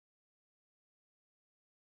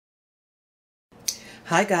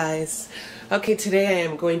Hi guys. Okay, today I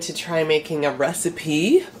am going to try making a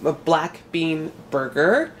recipe, a black bean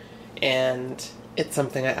burger, and it's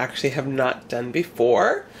something I actually have not done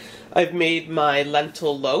before. I've made my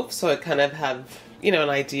lentil loaf, so I kind of have, an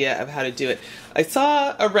idea of how to do it. I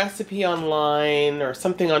saw a recipe online or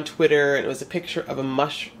something on Twitter, and it was a picture of a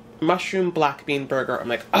mushroom black bean burger. I'm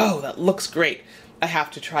like, oh, that looks great. I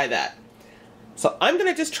have to try that. So I'm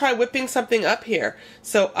going to just try whipping something up here.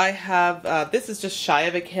 So I have, this is just shy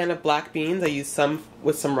of a can of black beans. I used some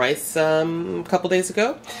with some rice a couple days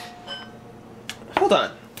ago. Hold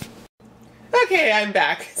on. Okay, I'm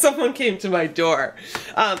back. Someone came to my door.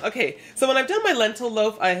 Okay, so when I've done my lentil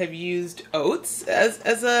loaf, I have used oats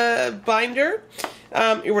as a binder,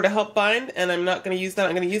 or to help bind, and I'm not going to use that.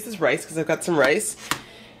 I'm going to use this rice because I've got some rice.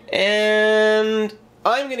 And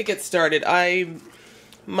I'm going to get started. I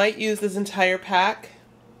might use this entire pack.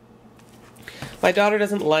 My daughter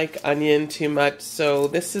doesn't like onion too much, so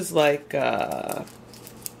this is like,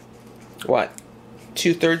 what,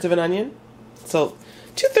 2/3 of an onion? So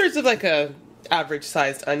 2/3 of like a average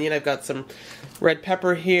sized onion. I've got some red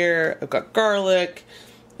pepper here, I've got garlic,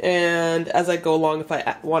 and as I go along, if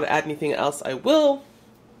I want to add anything else, I will.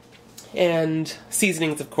 And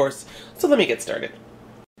seasonings, of course. So let me get started.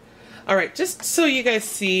 Alright, just so you guys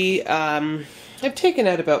see, I've taken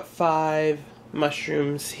out about 5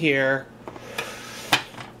 mushrooms here.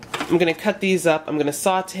 I'm going to cut these up, I'm going to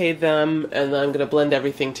saute them, and then I'm going to blend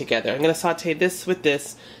everything together. I'm going to saute this with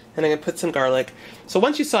this, and I'm going to put some garlic. So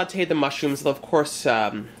once you saute the mushrooms, of course,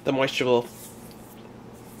 the moisture will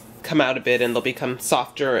come out a bit, and they'll become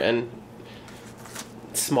softer and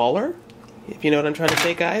smaller, if you know what I'm trying to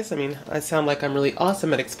say, guys. I mean, I sound like I'm really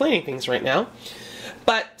awesome at explaining things right now.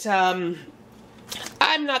 But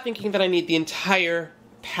I'm not thinking that I need the entire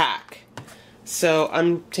pack. So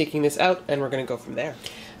I'm taking this out and we're going to go from there.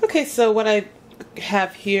 Okay, so what I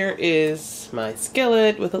have here is my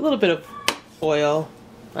skillet with a little bit of oil.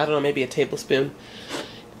 I don't know, maybe a tablespoon.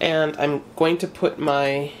 And I'm going to put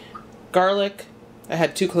my garlic. I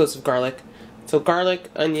had 2 cloves of garlic. So garlic,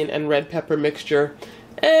 onion, and red pepper mixture.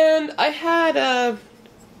 And I had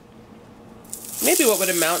maybe what would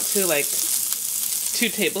amount to like 2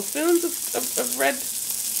 tablespoons of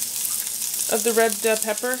the red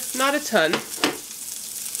pepper. Not a ton.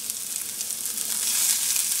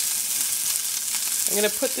 I'm going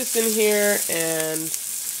to put this in here and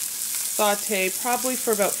saute probably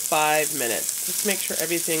for about 5 minutes. Just make sure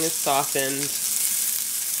everything is softened.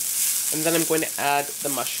 And then I'm going to add the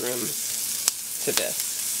mushrooms to this.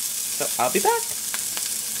 So I'll be back.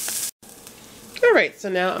 Alright, so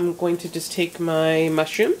now I'm going to just take my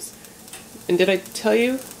mushrooms. And did I tell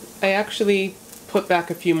you? I actually put back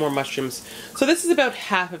a few more mushrooms. So this is about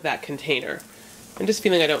half of that container. I'm just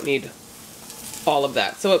feeling I don't need all of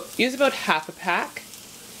that. So use about half a pack.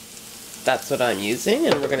 That's what I'm using,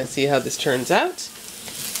 and we're going to see how this turns out.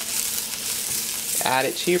 Add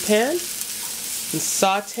it to your pan and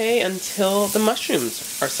saute until the mushrooms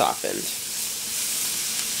are softened.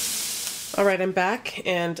 Alright, I'm back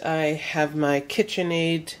and I have my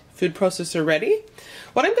KitchenAid food processor ready.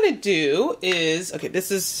 What I'm going to do is, okay,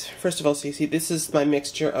 this is, first of all, so you see, this is my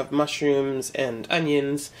mixture of mushrooms and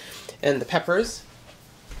onions and the peppers.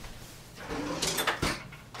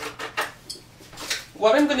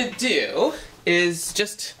 What I'm going to do is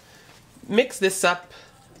just mix this up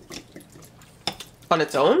on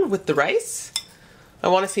its own with the rice. I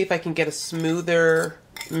want to see if I can get a smoother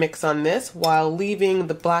mix on this while leaving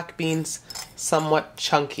the black beans somewhat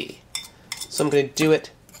chunky. So I'm going to do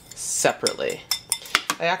it separately.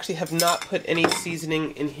 I actually have not put any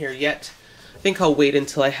seasoning in here yet. I think I'll wait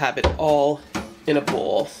until I have it all in a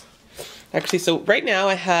bowl. Actually, so right now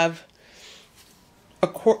I have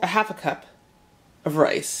a half a cup of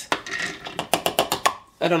rice.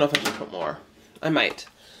 I don't know if I should put more. I might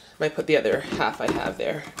put the other half I have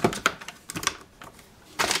there.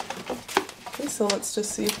 Okay, so let's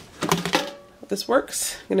just see how this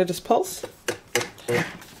works. I'm gonna just pulse.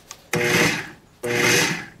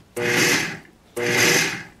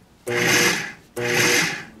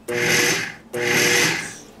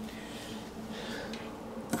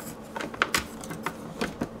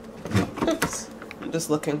 Oops, I'm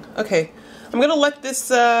just looking. Okay, I'm gonna let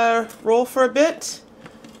this roll for a bit,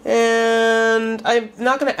 and I'm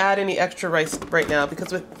not gonna add any extra rice right now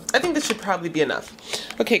because I think this should probably be enough.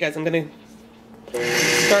 Okay, guys, I'm gonna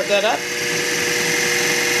start that up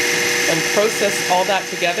and process all that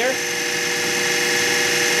together.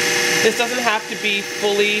 This doesn't have to be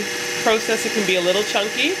fully processed, it can be a little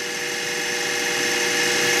chunky.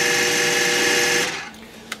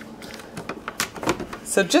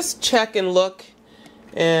 So just check and look,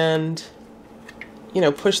 and you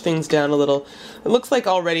know, push things down a little. It looks like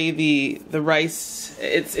already the rice,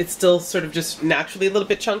 it's still sort of just naturally a little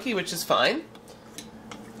bit chunky, which is fine.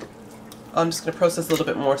 I'm just going to process a little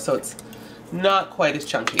bit more so it's not quite as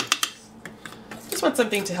chunky. Just want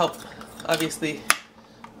something to help, obviously,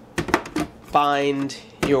 bind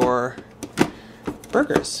your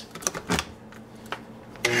burgers.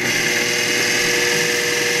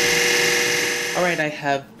 Alright, I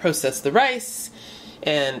have processed the rice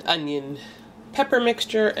and onion pepper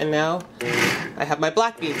mixture, and now I have my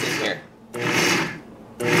black beans in here.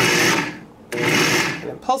 And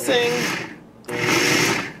I'm pulsing.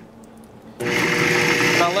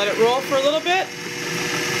 And I'll let it roll for a little bit.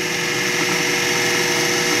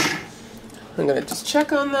 I'm going to just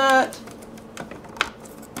check on that.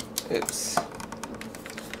 Oops.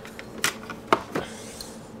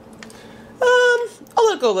 I'll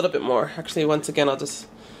let it go a little bit more. Actually, once again, you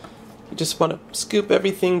just want to scoop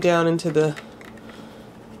everything down into the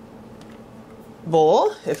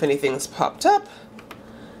bowl if anything's popped up,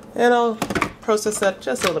 and I'll process that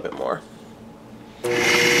just a little bit more.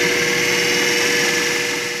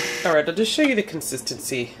 Alright, I'll just show you the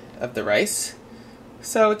consistency of the rice.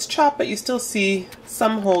 So it's chopped, but you still see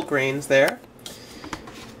some whole grains there.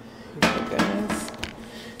 Okay, guys.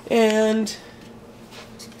 And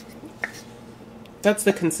that's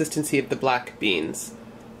the consistency of the black beans.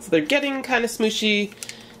 So they're getting kind of smooshy,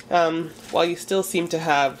 while you still seem to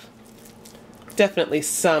have definitely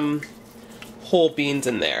some whole beans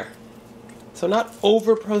in there. So not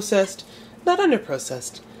over processed, not under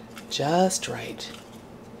processed, just right.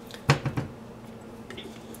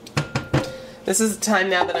 This is the time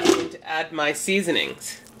now that I'm going to add my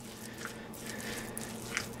seasonings.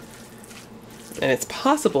 And it's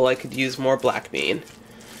possible I could use more black bean.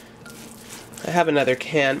 I have another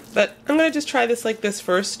can, but I'm going to just try this like this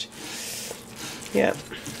first. Yeah,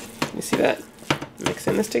 you see that?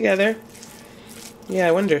 Mixing this together. Yeah,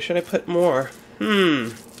 I wonder, should I put more?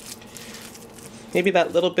 Maybe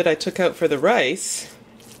that little bit I took out for the rice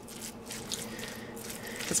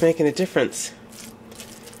is making a difference.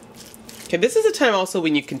 Okay, this is a time also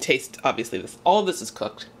when you can taste, obviously, all of this is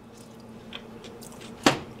cooked.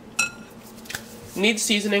 Needs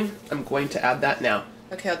seasoning. I'm going to add that now.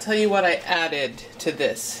 Okay, I'll tell you what I added to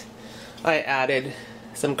this. I added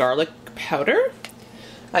some garlic powder.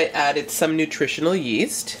 I added some nutritional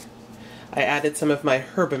yeast. I added some of my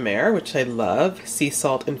herbamare, which I love, sea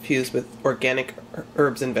salt infused with organic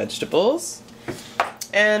herbs and vegetables.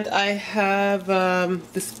 And I have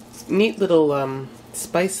this neat little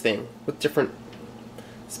spice thing with different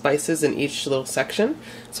spices in each little section.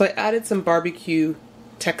 So I added some barbecue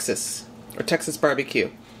Texas, or Texas barbecue.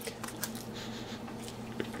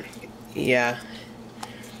 Yeah,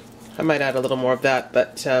 I might add a little more of that,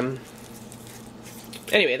 but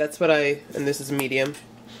anyway, that's what and this is medium.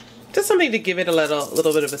 Just something to give it a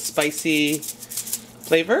little bit of a spicy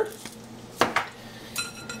flavor.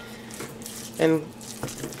 And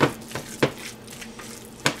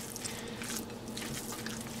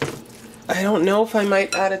I don't know if I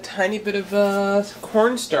might add a tiny bit of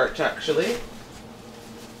cornstarch, actually.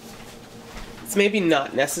 It's maybe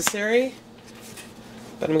not necessary,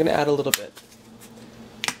 but I'm going to add a little bit.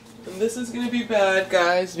 And this is going to be bad,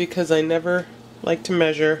 guys, because I never like to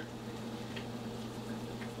measure.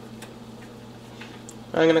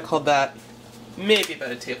 I'm going to call that maybe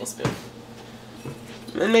about a tablespoon.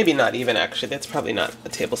 And maybe not even, actually. That's probably not a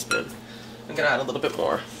tablespoon. I'm going to add a little bit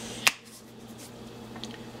more.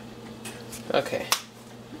 Okay.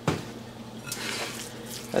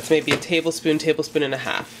 That's maybe a tablespoon and a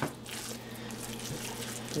half.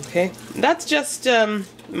 Okay. That's just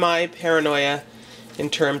my paranoia in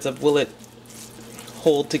terms of will it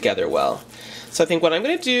hold together well. So I think what I'm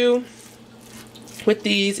going to do with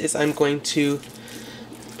these is I'm going to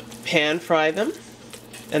pan fry them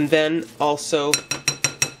and then also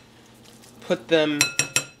put them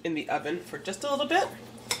in the oven for just a little bit.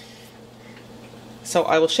 So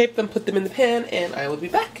I will shape them, put them in the pan, and I will be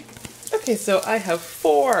back. Okay, so I have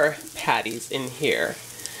 4 patties in here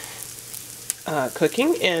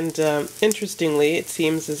cooking, and interestingly, it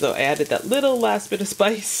seems as though I added that little last bit of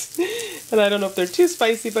spice. And I don't know if they're too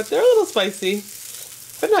spicy, but they're a little spicy,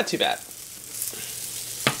 but not too bad.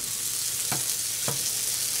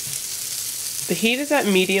 The heat is at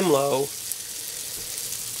medium-low.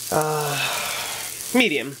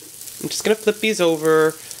 Medium. I'm just going to flip these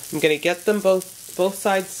over. I'm going to get them both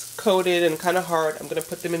sides coated and kind of hard. I'm going to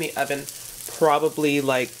put them in the oven probably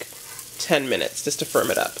like 10 minutes just to firm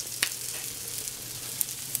it up.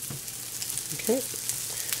 Okay.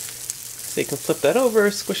 So you can flip that over,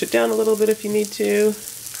 squish it down a little bit if you need to.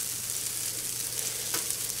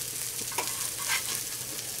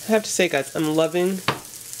 have to say, guys, I'm loving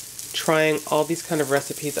trying all these kind of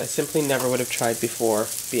recipes I simply never would have tried before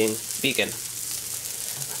being vegan.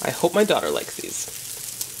 I hope my daughter likes these.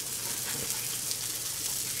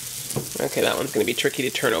 Okay, that one's going to be tricky to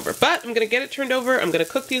turn over, but I'm going to get it turned over. I'm going to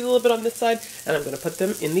cook these a little bit on this side, and I'm going to put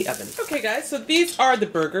them in the oven. Okay, guys, so these are the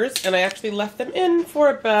burgers, and I actually left them in for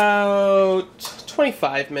about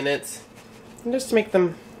 25 minutes, just to make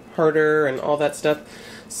them harder and all that stuff.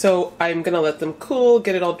 So I'm going to let them cool,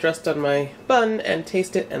 get it all dressed on my bun, and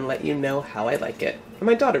taste it, and let you know how I like it. And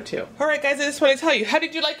my daughter, too. Alright, guys, I just want to tell you, how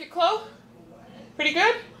did you like it, Chloe? Pretty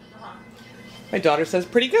good? My daughter says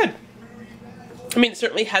pretty good. I mean, it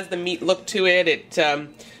certainly has the meat look to it. It's a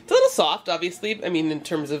little soft, obviously, I mean, in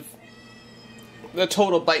terms of the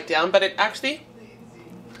total bite down, but it actually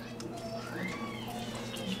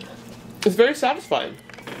is very satisfying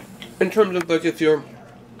in terms of, like, if you're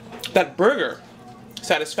that burger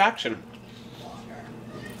satisfaction.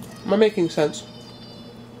 Am I making sense?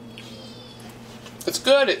 It's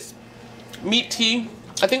good, it's meaty.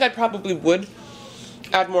 I think I probably would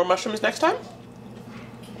add more mushrooms next time.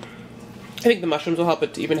 I think the mushrooms will help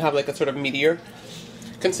it to even have like a sort of meatier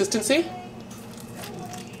consistency.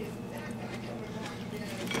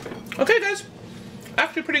 Okay, guys,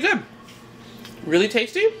 actually pretty good. Really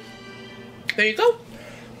tasty. There you go.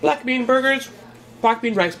 Black bean burgers, black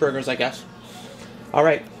bean rice burgers, I guess.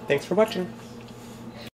 Alright, thanks for watching.